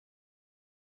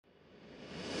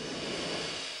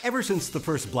Ever since the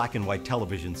first black and white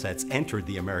television sets entered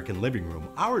the American living room,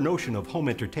 our notion of home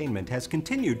entertainment has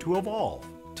continued to evolve.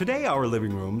 Today, our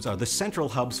living rooms are the central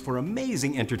hubs for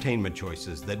amazing entertainment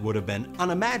choices that would have been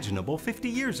unimaginable 50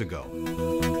 years ago.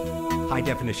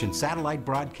 High-definition satellite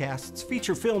broadcasts,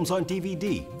 feature films on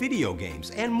DVD, video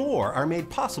games, and more are made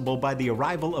possible by the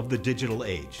arrival of the digital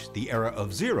age, the era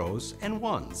of zeros and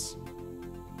ones.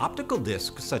 Optical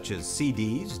discs such as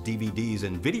CDs, DVDs,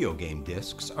 and video game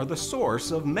discs are the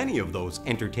source of many of those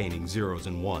entertaining zeros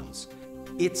and ones.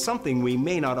 It's something we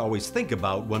may not always think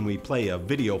about when we play a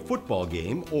video football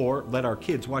game or let our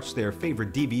kids watch their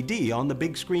favorite DVD on the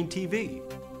big screen TV.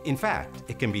 In fact,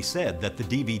 it can be said that the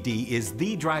DVD is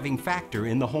the driving factor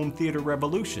in the home theater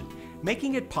revolution,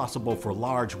 making it possible for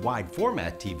large, wide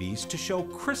format TVs to show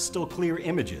crystal clear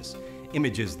images.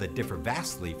 Images that differ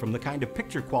vastly from the kind of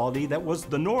picture quality that was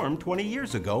the norm 20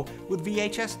 years ago with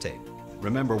VHS tape.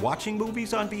 Remember watching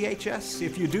movies on VHS?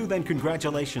 If you do, then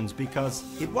congratulations, because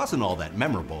it wasn't all that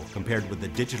memorable compared with the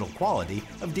digital quality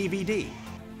of DVD.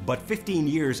 But 15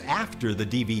 years after the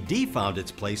DVD found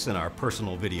its place in our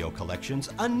personal video collections,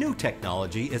 a new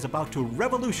technology is about to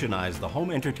revolutionize the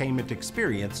home entertainment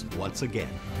experience once again.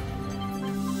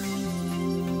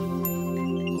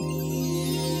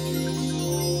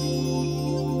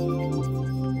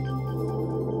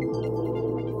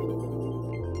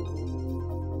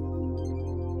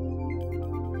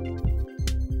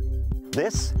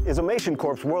 This is Imation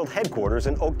Corp's world headquarters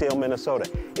in Oakdale,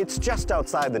 Minnesota. It's just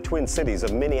outside the Twin Cities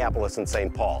of Minneapolis and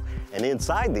St. Paul. And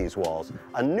inside these walls,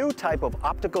 a new type of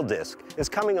optical disc is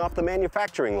coming off the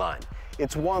manufacturing line.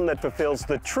 It's one that fulfills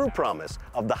the true promise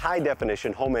of the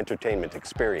high-definition home entertainment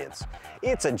experience.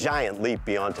 It's a giant leap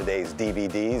beyond today's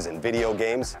DVDs and video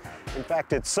games. In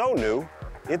fact, it's so new,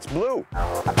 it's blue.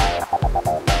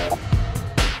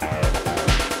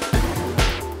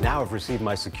 Now I've received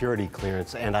my security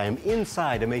clearance and I am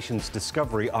inside Imation's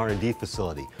Discovery R&D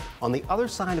facility. On the other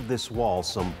side of this wall,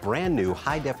 some brand new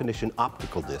high-definition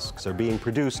optical discs are being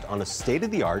produced on a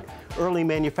state-of-the-art early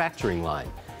manufacturing line.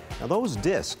 Now those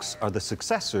discs are the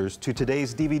successors to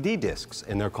today's DVD discs,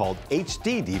 and they're called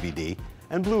HD DVD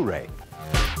and Blu-ray.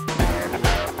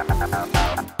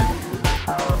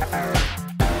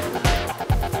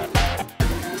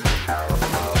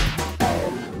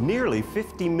 Nearly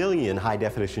 50 million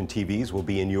high-definition TVs will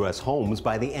be in U.S. homes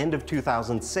by the end of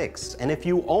 2006. And if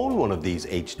you own one of these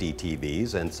HD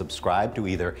TVs and subscribe to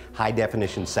either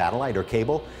high-definition satellite or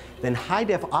cable, then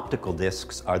high-def optical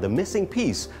discs are the missing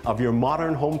piece of your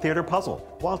modern home theater puzzle.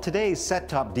 While today's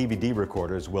set-top DVD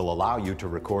recorders will allow you to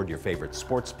record your favorite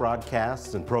sports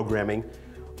broadcasts and programming,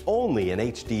 only an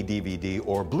HD DVD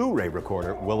or Blu-ray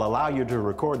recorder will allow you to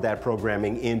record that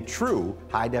programming in true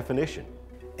high definition.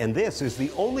 And this is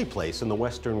the only place in the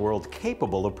Western world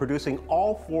capable of producing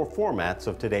all four formats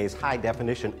of today's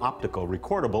high-definition optical,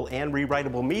 recordable, and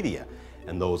rewritable media.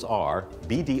 And those are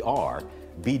BDR,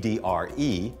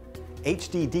 BDRE,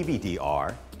 HD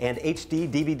DVD-R, and HD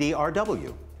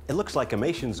DVD-RW. It looks like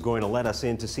Imation's going to let us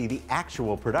in to see the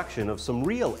actual production of some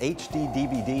real HD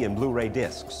DVD and Blu-ray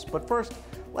discs. But first,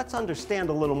 let's understand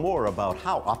a little more about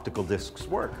how optical discs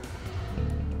work.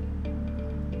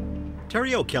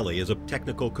 Terry O'Kelly is a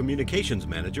technical communications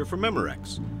manager for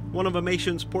Memorex, one of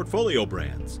Imation's portfolio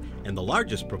brands, and the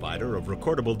largest provider of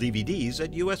recordable DVDs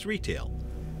at U.S. retail.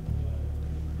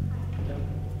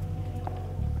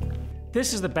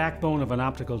 This is the backbone of an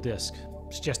optical disc.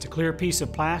 It's just a clear piece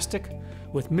of plastic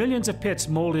with millions of pits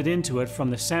molded into it from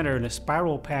the center in a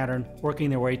spiral pattern working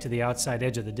their way to the outside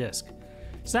edge of the disc.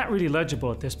 It's not really legible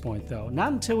at this point though,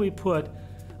 not until we put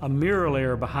a mirror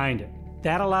layer behind it.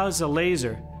 That allows the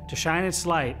laser to shine its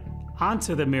light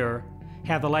onto the mirror,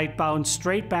 have the light bounce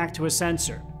straight back to a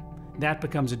sensor. That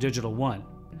becomes a digital 1.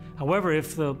 However,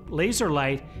 if the laser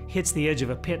light hits the edge of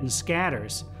a pit and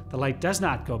scatters, the light does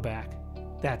not go back.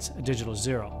 That's a digital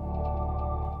 0.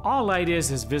 All light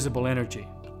is visible energy.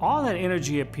 All that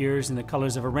energy appears in the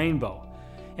colors of a rainbow.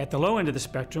 At the low end of the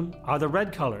spectrum are the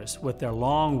red colors with their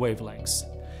long wavelengths.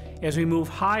 As we move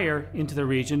higher into the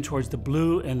region towards the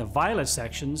blue and the violet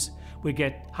sections, we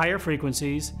get higher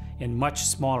frequencies and much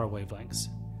smaller wavelengths.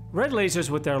 Red lasers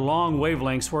with their long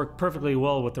wavelengths work perfectly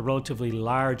well with the relatively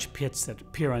large pits that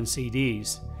appear on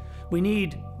CDs. We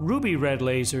need ruby red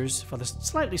lasers for the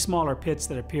slightly smaller pits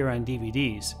that appear on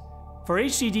DVDs. For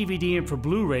HD DVD and for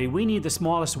Blu-ray, we need the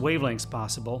smallest wavelengths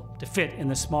possible to fit in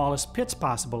the smallest pits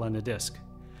possible on the disc.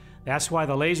 That's why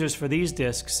the lasers for these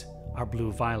discs are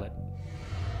blue-violet.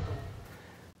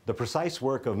 The precise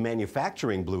work of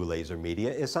manufacturing blue laser media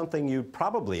is something you'd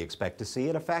probably expect to see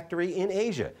at a factory in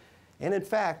Asia. And in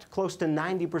fact, close to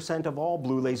 90% of all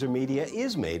blue laser media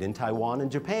is made in Taiwan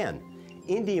and Japan.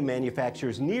 India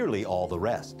manufactures nearly all the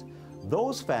rest.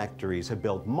 Those factories have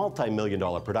built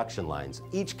multi-million-dollar production lines,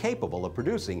 each capable of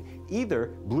producing either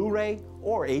Blu-ray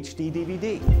or HD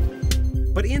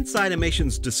DVD. But inside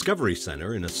Imation's Discovery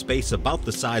Center, in a space about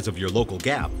the size of your local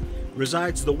Gap,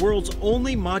 resides the world's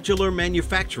only modular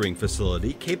manufacturing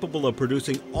facility capable of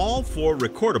producing all 4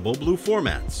 recordable blue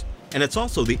formats. And it's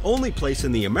also the only place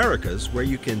in the Americas where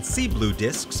you can see blue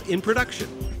discs in production.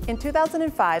 In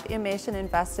 2005, Imation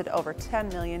invested over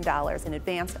 $10 million in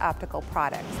advanced optical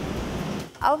products.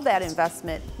 Of that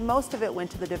investment, most of it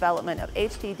went to the development of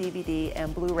HD DVD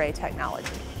and Blu-ray technology.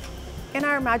 In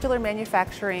our modular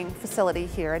manufacturing facility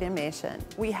here at Imation,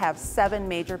 we have 7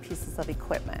 major pieces of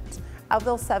equipment. Of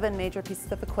those 7 major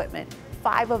pieces of equipment,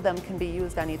 5 of them can be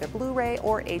used on either Blu-ray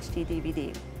or HD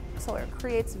DVD. So it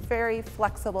creates very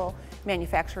flexible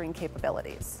manufacturing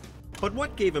capabilities. But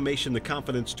what gave Imation the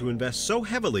confidence to invest so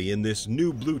heavily in this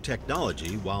new blue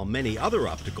technology while many other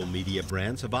optical media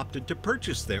brands have opted to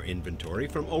purchase their inventory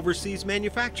from overseas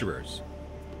manufacturers?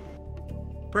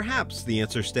 Perhaps the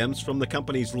answer stems from the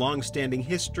company's long-standing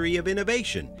history of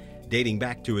innovation, dating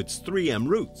back to its 3M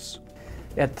roots.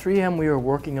 At 3M, we were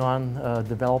working on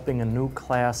developing a new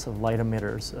class of light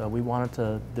emitters. We wanted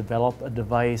to develop a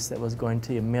device that was going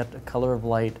to emit a color of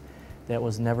light that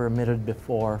was never emitted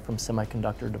before from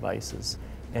semiconductor devices.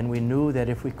 And we knew that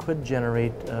if we could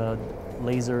generate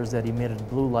lasers that emitted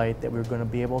blue light, that we were going to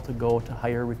be able to go to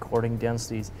higher recording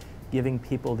densities, giving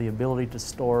people the ability to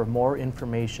store more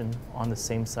information on the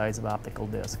same size of optical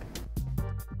disc.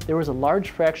 There was a large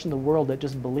fraction of the world that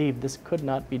just believed this could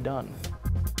not be done.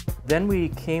 Then we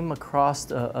came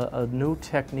across a new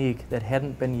technique that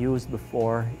hadn't been used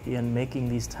before in making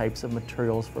these types of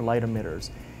materials for light emitters.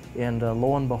 And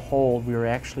lo and behold, we were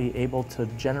actually able to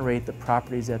generate the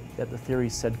properties that the theory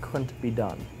said couldn't be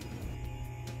done.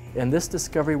 And this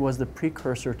discovery was the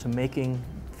precursor to making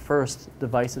first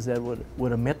devices that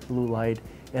would emit blue light,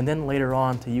 and then later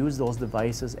on to use those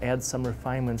devices, add some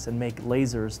refinements, and make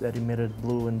lasers that emitted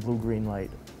blue and blue-green light.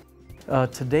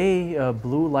 Today,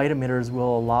 blue light emitters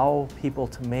will allow people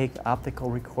to make optical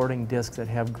recording discs that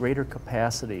have greater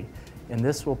capacity, and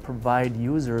this will provide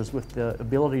users with the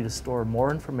ability to store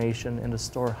more information and to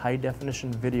store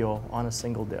high-definition video on a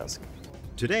single disc.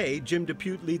 Today, Jim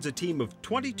Depute leads a team of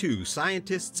 22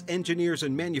 scientists, engineers,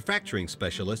 and manufacturing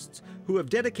specialists who have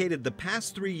dedicated the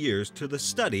past 3 years to the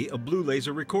study of blue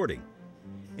laser recording.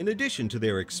 In addition to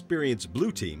their experienced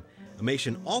blue team,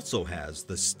 Imation also has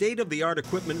the state-of-the-art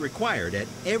equipment required at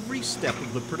every step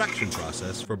of the production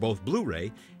process for both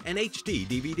Blu-ray and HD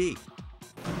DVD.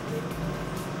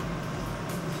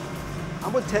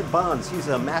 I'm with Ted Bonds. He's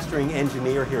a mastering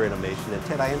engineer here at Imation. And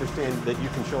Ted, I understand that you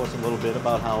can show us a little bit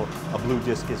about how a blue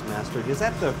disc is mastered. Is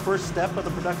that the first step of the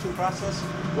production process?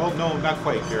 Well, no, not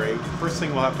quite, Gary. First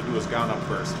thing we'll have to do is gown up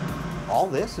first. All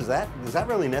this? Is that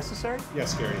really necessary?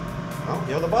 Yes, Gary. Well,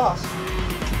 you're the boss.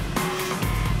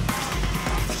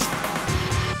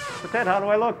 So Ted, how do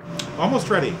I look? Almost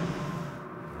ready.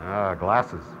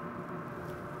 Glasses.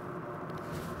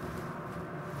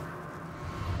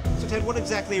 So Ted, what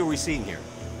exactly are we seeing here?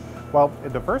 Well,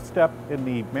 the first step in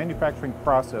the manufacturing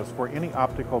process for any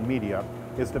optical media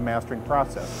is the mastering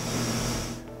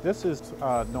process. This is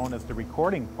known as the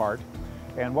recording part,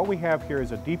 and what we have here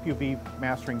is a deep UV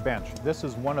mastering bench. This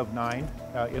is one of 9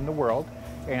 in the world,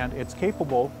 and it's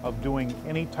capable of doing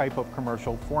any type of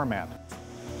commercial format.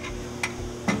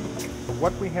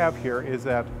 What we have here is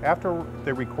that after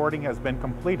the recording has been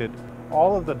completed,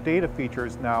 all of the data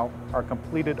features now are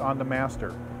completed on the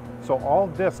master. So all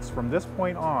discs from this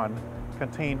point on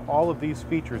contain all of these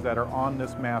features that are on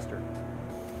this master.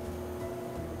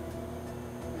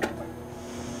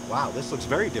 Wow, this looks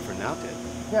very different now, Ted.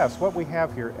 Yes, what we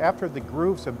have here, after the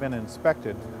grooves have been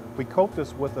inspected, we coat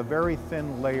this with a very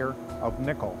thin layer of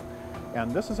nickel.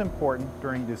 And this is important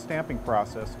during the stamping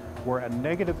process, where a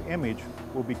negative image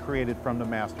will be created from the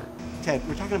master. Ted,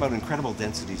 we're talking about incredible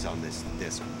densities on this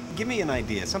disc. Give me an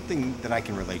idea, something that I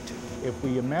can relate to. If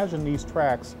we imagine these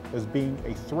tracks as being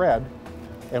a thread,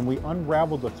 and we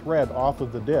unravel the thread off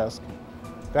of the disc,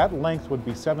 that length would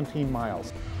be 17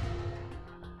 miles.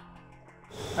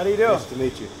 How do you do? Nice to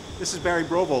meet you. This is Barry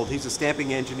Brobold. He's a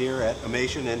stamping engineer at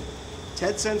Imation, and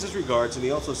Ted sends his regards, and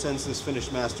he also sends this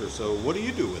finished master. So what do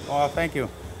you do with it? Well, thank you.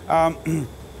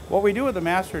 What we do with the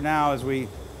master now is we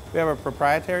have a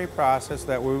proprietary process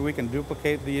that we can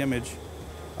duplicate the image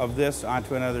of this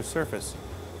onto another surface,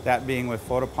 that being with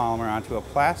photopolymer onto a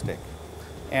plastic.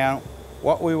 And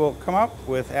what we will come up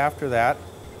with after that,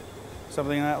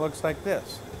 something that looks like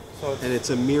this. So it's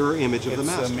a mirror image of the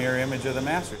master. It's a mirror image of the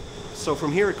master. So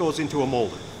from here it goes into a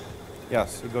molder.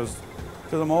 Yes, it goes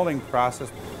to the molding process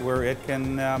where it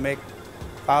can make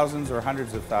thousands or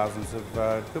hundreds of thousands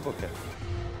of duplicates.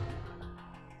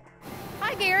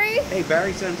 Hi, Gary. Hey,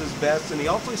 Barry sends his best, and he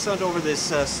also sent over this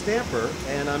stamper,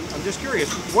 and I'm just curious,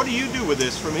 what do you do with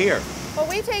this from here? Well,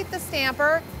 we take the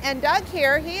stamper, and Doug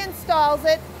here, he installs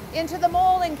it into the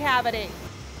molding cavity.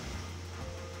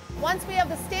 Once we have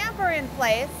the stamper in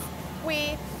place,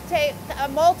 we take a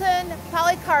molten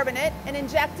polycarbonate and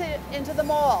inject it into the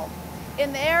mold.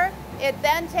 In there, it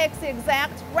then takes the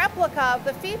exact replica of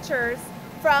the features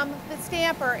from the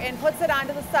stamper and puts it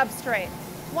onto the substrate.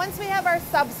 Once we have our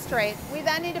substrate, we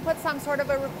then need to put some sort of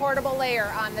a recordable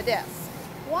layer on the disc.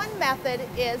 One method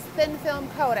is thin film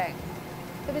coating.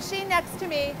 The machine next to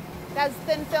me does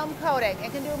thin film coating.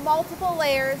 It can do multiple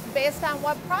layers based on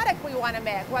what product we want to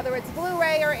make, whether it's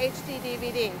Blu-ray or HD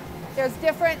DVD. There's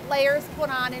different layers put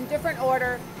on in different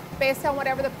order based on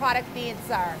whatever the product needs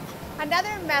are.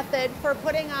 Another method for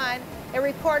putting on a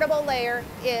recordable layer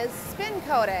is spin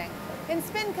coating. In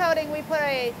spin coating, we put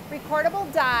a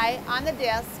recordable die on the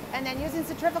disc, and then using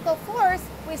centrifugal force,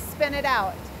 we spin it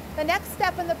out. The next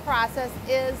step in the process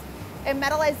is a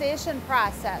metallization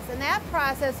process. In that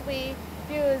process, we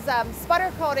use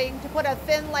sputter coating to put a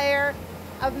thin layer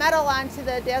of metal onto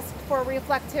the disc for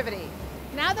reflectivity.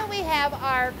 Now that we have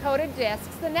our coated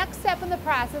discs, the next step in the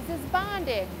process is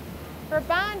bonding. For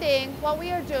bonding, what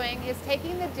we are doing is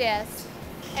taking the disc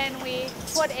and we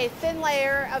put a thin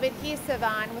layer of adhesive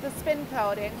on with a spin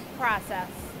coating process.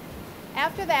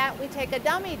 After that, we take a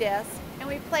dummy disc and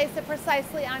we place it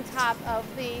precisely on top of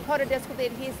the coated disc with the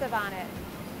adhesive on it.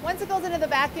 Once it goes into the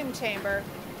vacuum chamber,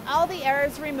 all the air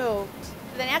is removed.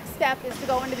 The next step is to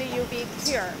go into the UV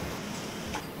cure.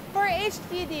 For an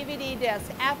HD DVD disc,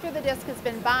 after the disc has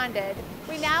been bonded,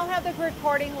 we now have the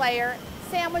recording layer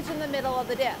sandwiched in the middle of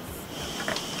the disc.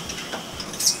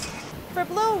 For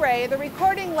Blu-ray, the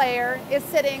recording layer is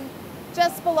sitting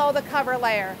just below the cover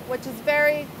layer, which is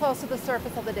very close to the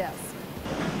surface of the disc.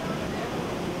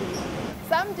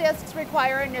 Some discs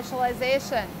require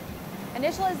initialization.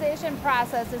 Initialization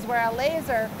process is where a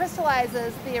laser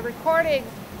crystallizes the recording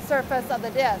surface of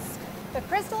the disc. The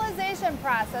crystallization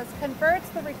process converts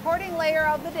the recording layer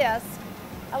of the disc,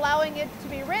 allowing it to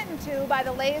be written to by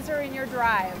the laser in your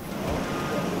drive.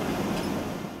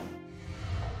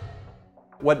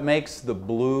 What makes the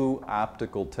blue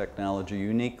optical technology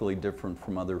uniquely different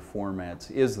from other formats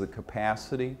is the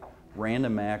capacity,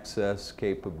 random access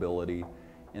capability,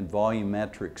 and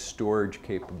volumetric storage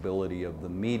capability of the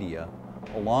media,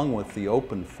 along with the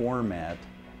open format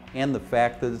and the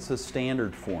fact that it's a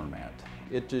standard format.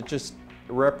 It just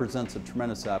represents a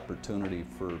tremendous opportunity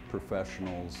for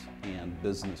professionals and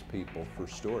business people for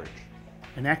storage.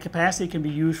 And that capacity can be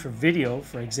used for video,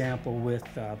 for example, with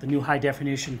the new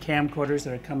high-definition camcorders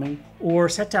that are coming, or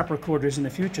set-top recorders in the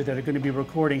future that are going to be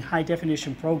recording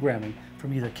high-definition programming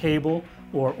from either cable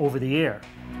or over the air.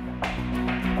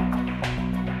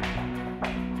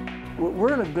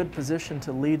 We're in a good position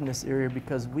to lead in this area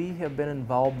because we have been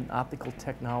involved in optical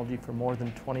technology for more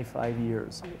than 25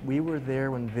 years. We were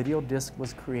there when video disc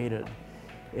was created,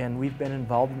 and we've been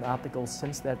involved in optical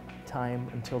since that time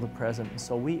until the present.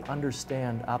 So we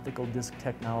understand optical disc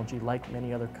technology like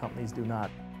many other companies do not.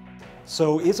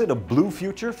 So is it a blue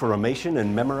future for Imation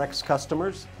and Memorex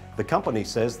customers? The company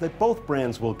says that both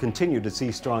brands will continue to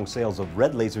see strong sales of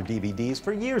red laser DVDs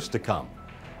for years to come.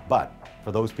 But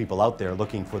for those people out there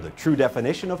looking for the true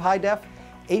definition of high def,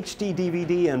 HD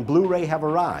DVD and Blu-ray have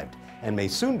arrived and may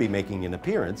soon be making an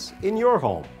appearance in your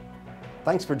home.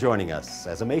 Thanks for joining us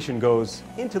as Imation goes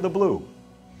into the blue.